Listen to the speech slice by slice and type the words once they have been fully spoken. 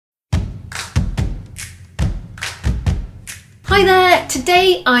Hi there,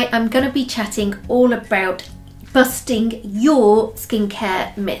 today I am going to be chatting all about busting your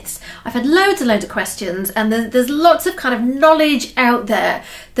skincare myths. I've had loads and loads of questions, and there's lots of kind of knowledge out there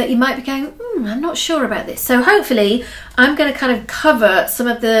that you might be going, I'm not sure about this. So hopefully I'm going to kind of cover some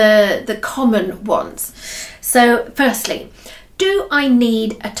of the common ones. So firstly, do I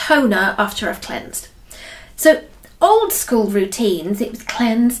need a toner after I've cleansed? So old school routines, it was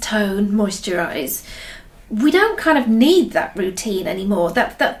cleanse, tone, moisturize. We don't kind of need that routine anymore.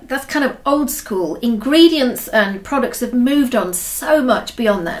 That's kind of old school. Ingredients and products have moved on so much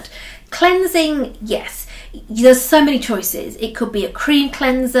beyond that. Cleansing, yes, there's so many choices. It could be a cream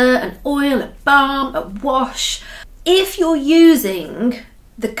cleanser, an oil, a balm, a wash. If you're using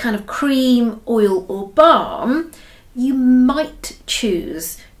the kind of cream, oil or balm, you might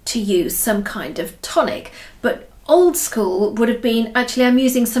choose to use some kind of tonic, but old school would have been, actually I'm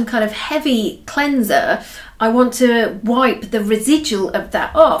using some kind of heavy cleanser, I want to wipe the residual of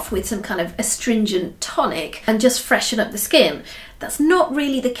that off with some kind of astringent tonic and just freshen up the skin. That's not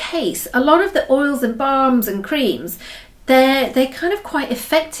really the case. A lot of the oils and balms and creams, they kind of quite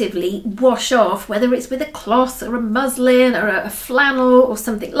effectively wash off, whether it's with a cloth or a muslin or a flannel or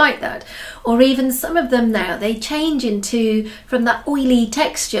something like that. Or even some of them now, they change into, from that oily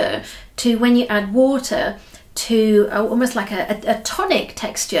texture to when you add water, to almost like a tonic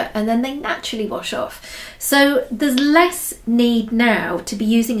texture, and then they naturally wash off. So there's less need now to be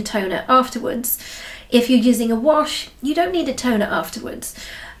using a toner afterwards. If you're using a wash, you don't need a toner afterwards.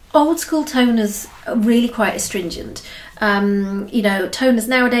 Old school toners are really quite astringent. You know, toners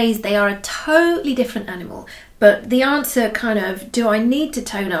nowadays, they are a totally different animal. But the answer kind of, do I need to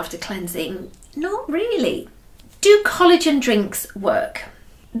tone after cleansing? Not really. Do collagen drinks work?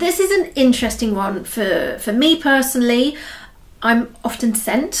 This is an interesting one for me personally. I'm often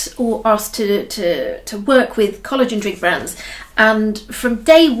sent or asked to work with collagen drink brands, and from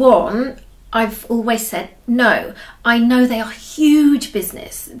day one I've always said no. I know they are huge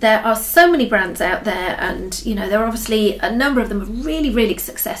business. There are so many brands out there, and you know, there are obviously a number of them are really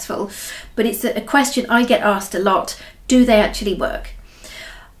successful, but it's a question I get asked a lot. Do they actually work?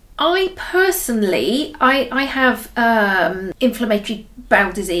 I personally, I have inflammatory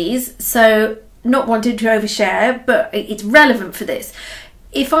bowel disease, so not wanting to overshare, but it's relevant for this.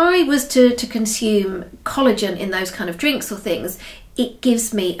 If I was to consume collagen in those kind of drinks or things, it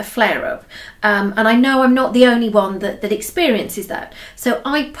gives me a flare-up. And I know I'm not the only one that experiences that. So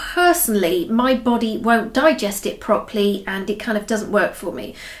I personally, my body won't digest it properly and it kind of doesn't work for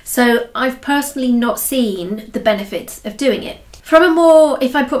me. So I've personally not seen the benefits of doing it. From a more,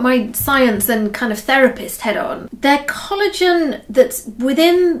 if I put my science and kind of therapist head on, their collagen that's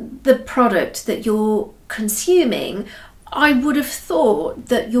within the product that you're consuming, I would have thought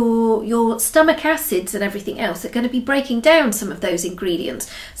that your stomach acids and everything else are going to be breaking down some of those ingredients.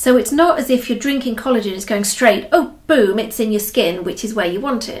 So it's not as if you're drinking collagen, it's going straight, oh boom, it's in your skin, which is where you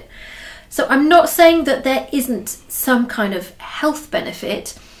want it. So I'm not saying that there isn't some kind of health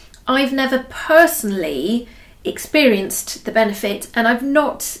benefit. I've never personally experienced the benefit, and I've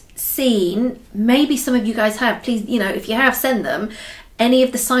not seen, maybe some of you guys have, please, you know, if you have, send them, any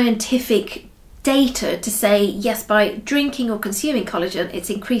of the scientific data to say, yes, by drinking or consuming collagen,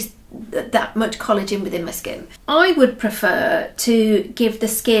 it's increased that much collagen within my skin. I would prefer to give the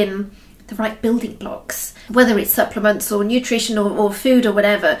skin the right building blocks, whether it's supplements or nutrition or food or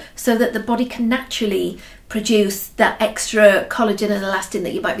whatever, so that the body can naturally produce that extra collagen and elastin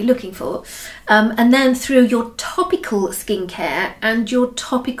that you might be looking for. And then through your topical skincare and your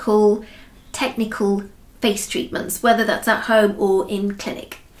topical technical face treatments, whether that's at home or in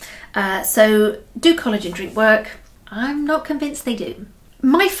clinic. So do collagen drink work? I'm not convinced they do.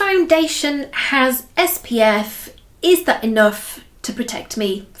 My foundation has SPF. Is that enough to protect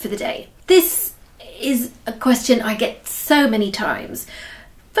me for the day? This is a question I get so many times.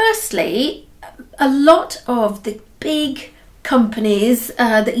 Firstly, a lot of the big companies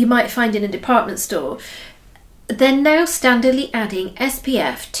that you might find in a department store, they're now standardly adding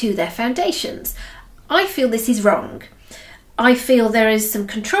SPF to their foundations. I feel this is wrong. I feel there is some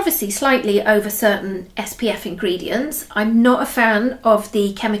controversy slightly over certain SPF ingredients. I'm not a fan of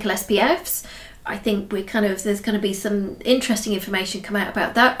the chemical SPFs. I think there's going to be some interesting information come out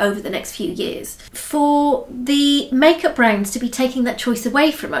about that over the next few years. For the makeup brands to be taking that choice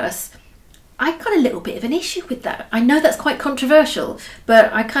away from us, I've got a little bit of an issue with that. I know that's quite controversial,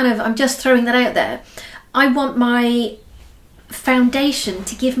 but I'm just throwing that out there. I want my foundation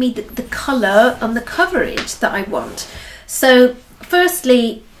to give me the colour and the coverage that I want. So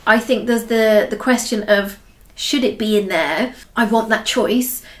firstly, I think there's the question of Should it be in there? I want that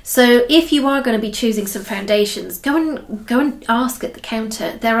choice. So if you are going to be choosing some foundations, go and ask at the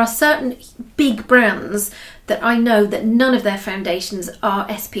counter. There are certain big brands that I know that none of their foundations are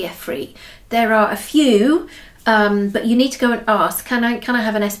SPF free. There are a few, but you need to go and ask, can I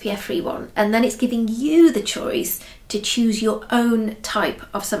have an SPF free one? And then it's giving you the choice to choose your own type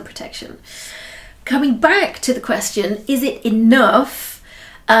of sun protection. Coming back to the question, is it enough?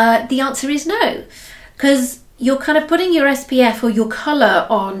 The answer is no, because you're kind of putting your SPF or your colour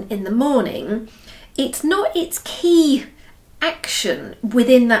on in the morning. It's not its key action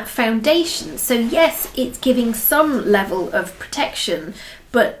within that foundation. So yes, it's giving some level of protection,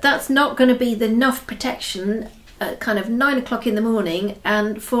 but that's not going to be enough protection at kind of 9 o'clock in the morning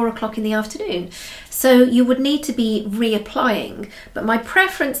and 4 o'clock in the afternoon. So you would need to be reapplying. But my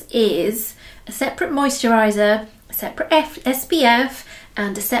preference is a separate moisturiser, a separate SPF,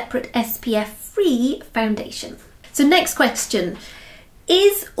 and a separate SPF free foundation. So next question,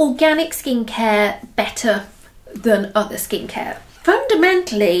 is organic skincare better than other skincare?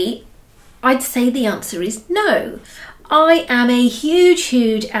 Fundamentally, I'd say the answer is no. I am a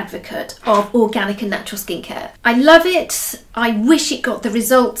huge advocate of organic and natural skincare. I love it. I wish it got the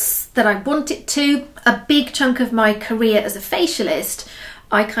results that I want it to. A big chunk of my career as a facialist,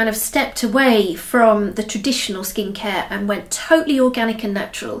 I kind of stepped away from the traditional skincare and went totally organic and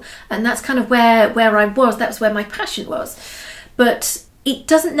natural. And that's kind of where I was. That's where my passion was. But it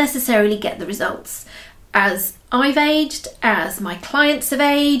doesn't necessarily get the results. As I've aged, as my clients have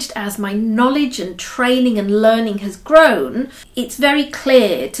aged, as my knowledge and training and learning has grown, it's very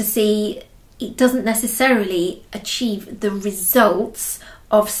clear to see it doesn't necessarily achieve the results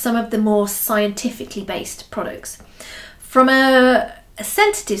of some of the more scientifically based products. From a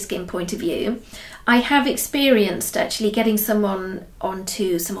sensitive skin point of view, I have experienced actually getting someone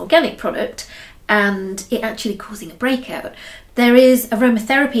onto some organic product and it actually causing a breakout. There is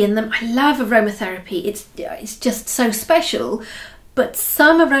aromatherapy in them. I love aromatherapy. It's just so special. But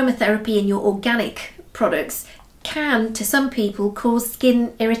some aromatherapy in your organic products can, to some people, cause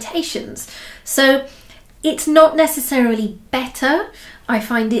skin irritations. So it's not necessarily better. I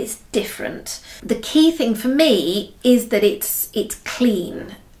find it's different. The key thing for me is that it's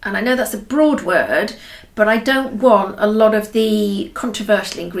clean. And I know that's a broad word, but I don't want a lot of the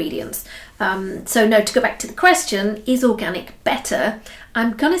controversial ingredients. So no, to go back to the question, is organic better?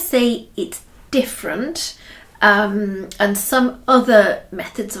 I'm going to say it's different, and some other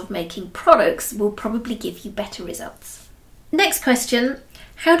methods of making products will probably give you better results. Next question,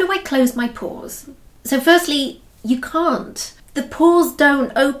 how do I close my pores? So firstly, you can't. The pores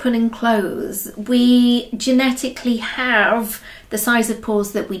don't open and close. We genetically have the size of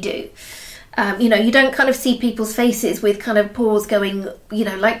pores that we do. You don't kind of see people's faces with kind of pores going,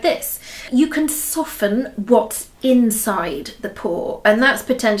 like this. You can soften what's inside the pore, and that's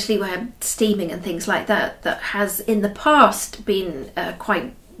potentially where steaming and things like that has in the past been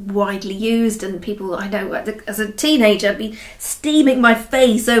quite widely used, and people, I know as a teenager, I'd be steaming my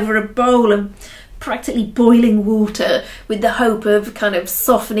face over a bowl of practically boiling water with the hope of kind of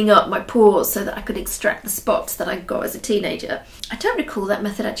softening up my pores so that I could extract the spots that I got as a teenager. I don't recall that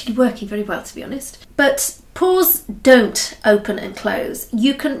method actually working very well, to be honest. But pores don't open and close.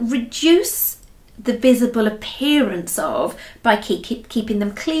 You can reduce the visible appearance of by keeping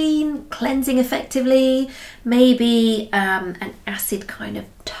them clean, cleansing effectively, maybe an acid kind of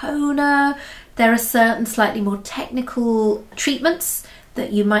toner. There are certain slightly more technical treatments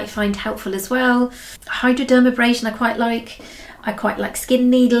that you might find helpful as well. Hydrodermabrasion I quite like. I quite like skin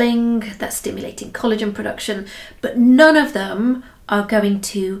needling, that's stimulating collagen production, but none of them are going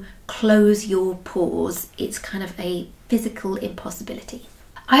to close your pores. It's kind of a physical impossibility.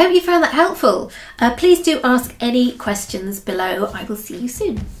 I hope you found that helpful. Please do ask any questions below. I will see you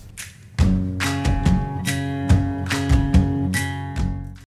soon.